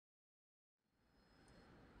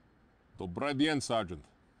Добрый день, Sergeant.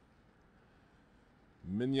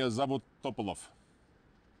 Меня зовут Topolov.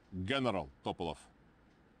 General Topolov.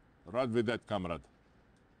 Rad видать, comrade.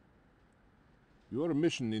 Your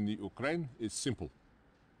mission in the Ukraine is simple.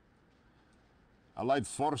 Allied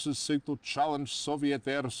forces seek to challenge Soviet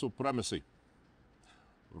air supremacy.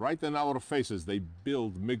 Right in our faces, they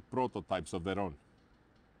build MiG prototypes of their own.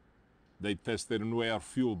 They test their new air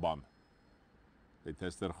fuel bomb. They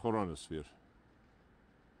test their chronosphere.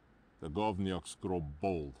 The Govnyuks grow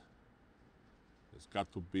bold. There's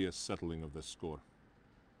got to be a settling of the score.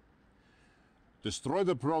 Destroy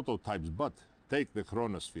the prototypes, but take the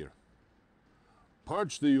chronosphere.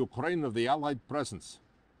 Purge the Ukraine of the Allied presence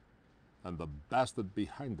and the bastard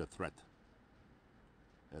behind the threat.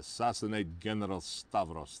 Assassinate General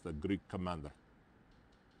Stavros, the Greek commander.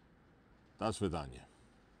 До свидания.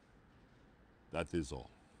 That is all.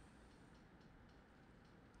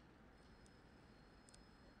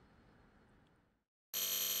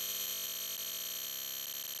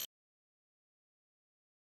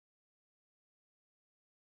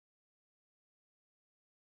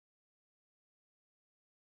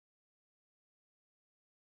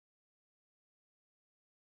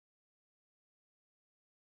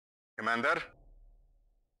 Commander?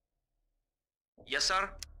 Yes, sir.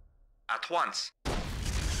 At once.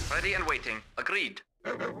 Ready and waiting. Agreed.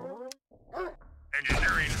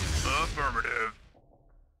 Engineering. Affirmative.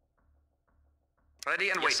 Ready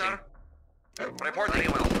and Yes, waiting. sir. Reporting. Very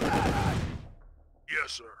well.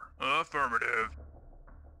 Yes, sir. Affirmative.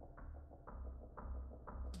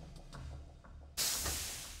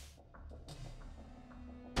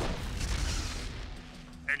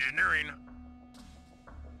 Engineering.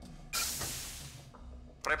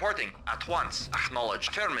 Reporting. At once. Acknowledged.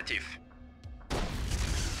 Affirmative.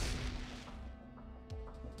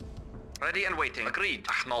 Ready and waiting. Agreed.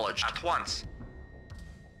 Acknowledged. At once.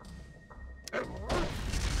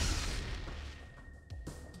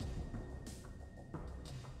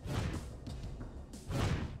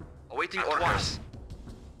 Awaiting orders.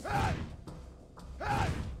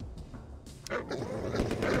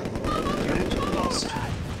 Unit lost.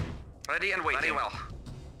 Ready and waiting. Very well.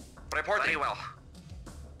 Reporting. Very well.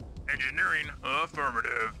 Engineering.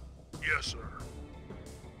 Affirmative. Yes, sir.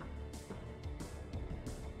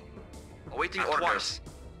 Awaiting orders.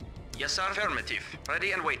 Yes, sir. Affirmative.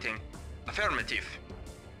 Ready and waiting. Affirmative.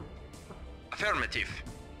 Affirmative.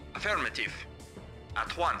 Affirmative.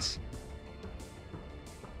 At once.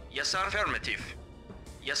 Yes, sir. Affirmative.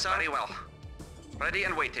 Yes, sir. Very well. Ready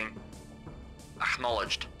and waiting.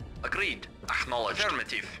 Acknowledged. Agreed. Acknowledged.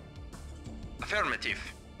 Affirmative. Affirmative.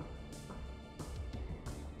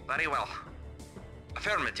 Very well.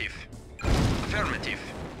 Affirmative. Affirmative.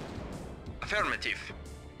 Affirmative.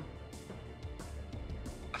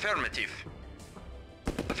 Affirmative.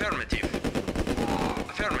 Affirmative.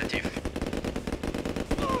 Affirmative.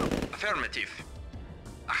 Affirmative.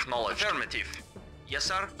 Acknowledged. Affirmative. Yes,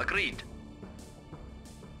 sir. Agreed.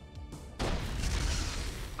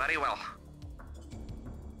 Very well.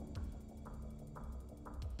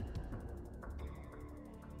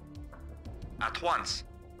 At once.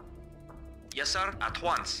 Yes, sir. At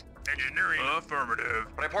once. Engineering. Affirmative.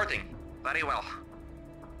 Reporting. Very well.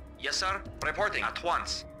 Yes, sir. Reporting. At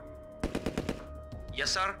once.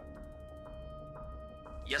 Yes, sir.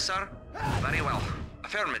 Yes, sir. Very well.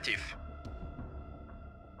 Affirmative.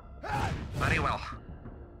 Very well.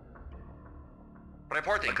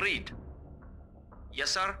 Reporting. Agreed. Yes,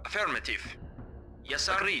 sir. Affirmative. Yes,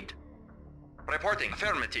 sir. Agreed. Reporting.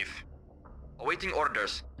 Affirmative. Awaiting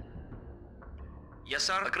orders. Yes,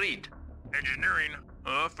 sir. Agreed. Engineering.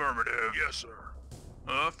 Affirmative. Yes, sir.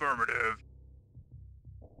 Affirmative.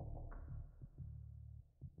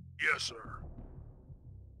 Yes, sir.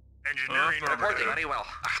 Engineering. Reporting. Very well.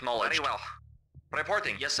 Acknowledged. Very well.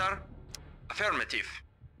 Reporting. Yes, sir. Affirmative.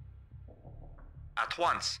 At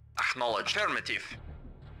once. Acknowledged. Affirmative.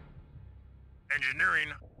 Engineering.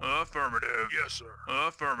 Affirmative. Yes, sir.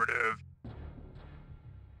 Affirmative.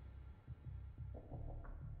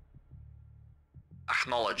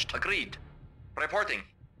 Acknowledged. Agreed. Reporting.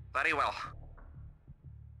 Very well.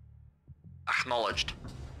 Acknowledged.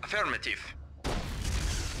 Affirmative.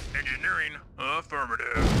 Engineering.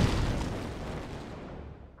 Affirmative.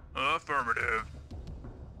 Affirmative.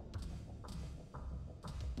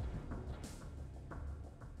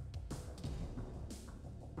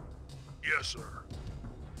 Yes, sir.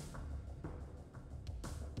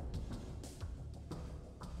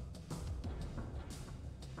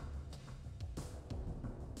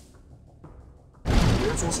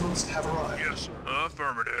 Reinforcements have arrived. Yes, sir.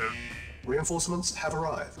 Affirmative. Reinforcements have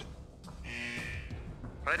arrived.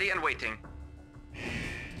 Ready and waiting.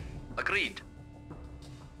 Agreed.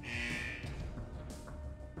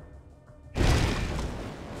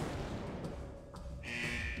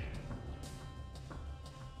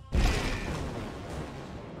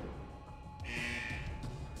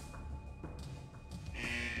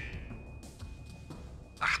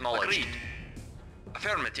 Acknowledged. Agreed.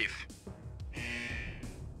 Affirmative.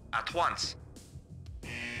 At once.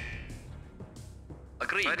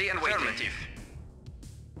 Agreed. Ready and waiting. Affirmative.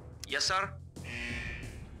 Yes, sir.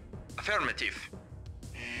 Affirmative.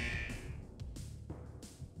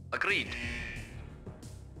 Agreed.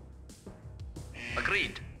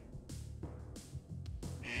 Agreed.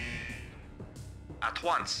 At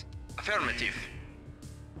once. Affirmative.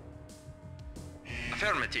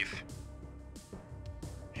 Affirmative.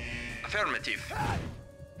 Affirmative.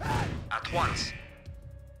 At once.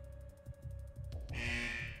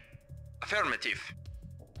 Affirmative.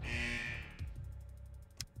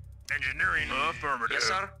 Engineering. Affirmative. Yes,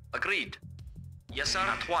 sir. Agreed. Yes, sir.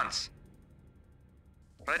 At once.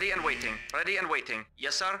 Ready and waiting. Ready and waiting.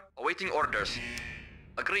 Yes, sir. Awaiting orders.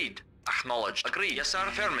 Agreed. Acknowledged. Agreed. Yes, sir.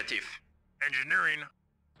 Affirmative. Engineering.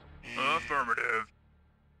 Affirmative.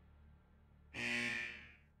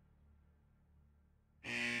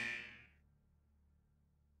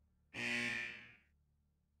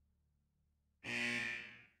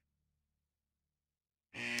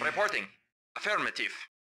 Reporting. Affirmative.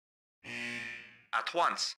 At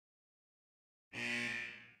once.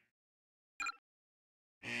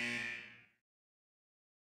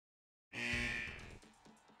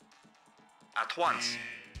 At once.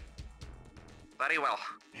 Very well.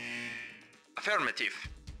 Affirmative.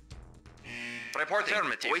 Reporting.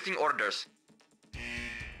 Affirmative. Waiting orders.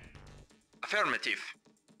 Affirmative.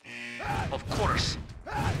 Of course.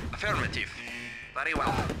 Affirmative. Very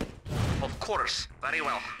well. Of course. Very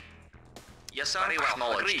well. Yes, sir. Very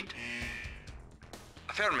well. Agreed.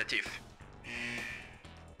 Affirmative.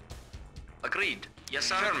 Agreed. Yes,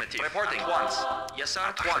 sir. Affirmative. Reporting. At once. Yes, sir.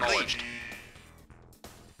 At once. Acknowledged.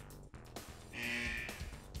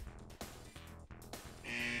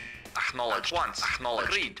 Acknowledged. At once. Acknowledged.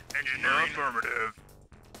 Agreed. Engineering. Affirmative.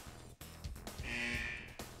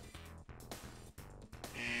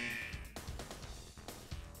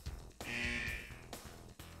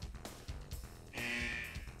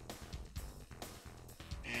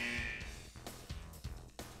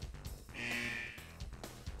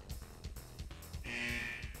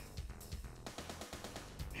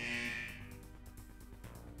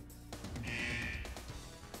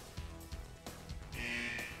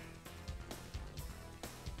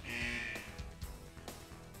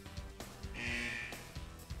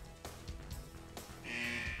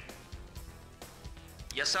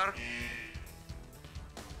 Yes, sir.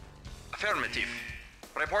 Affirmative.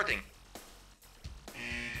 Reporting.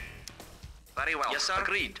 Very well. Yes, sir.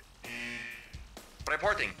 Agreed.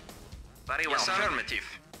 Reporting. Very well. Yes, sir. Affirmative.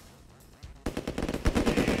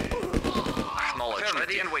 Acknowledged.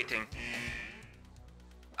 Ready and waiting.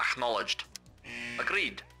 Acknowledged.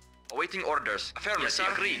 Agreed. Awaiting orders. Affirmative. Yes,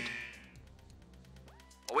 sir. Agreed.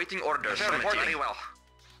 Awaiting orders. Affirmative. Very well.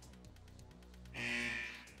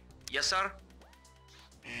 Yes, sir.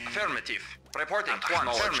 Affirmative. Reporting. At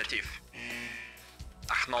once. Affirmative.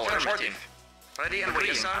 Acknowledged. Reporting. Ready and waiting.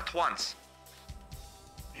 Yes, sir. At once.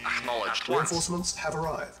 Acknowledged. At once. Reinforcements have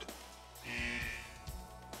arrived.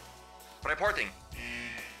 Reporting.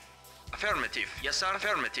 Affirmative. Yes, sir.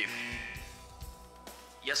 Affirmative.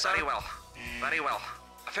 Yes, sir. Very well. Very well.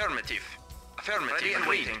 Affirmative. Affirmative. Ready and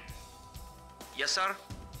waiting. Yes, sir.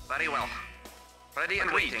 Very well. Ready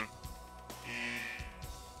and waiting.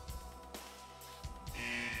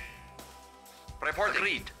 Report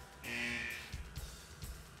agreed.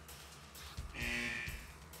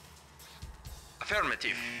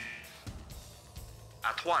 Affirmative.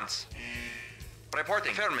 At once.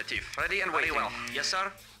 Reporting. Affirmative. Ready and waiting. Very well. Yes,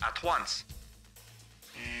 sir. At once.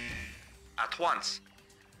 At once.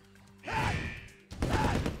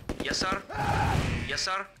 Yes, sir. Yes,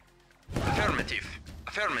 sir. Affirmative.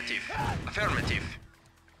 Affirmative. Affirmative.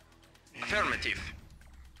 Affirmative.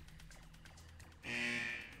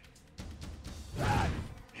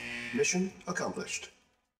 Mission accomplished.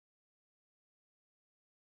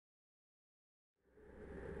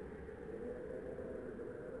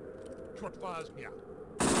 Short fires me out.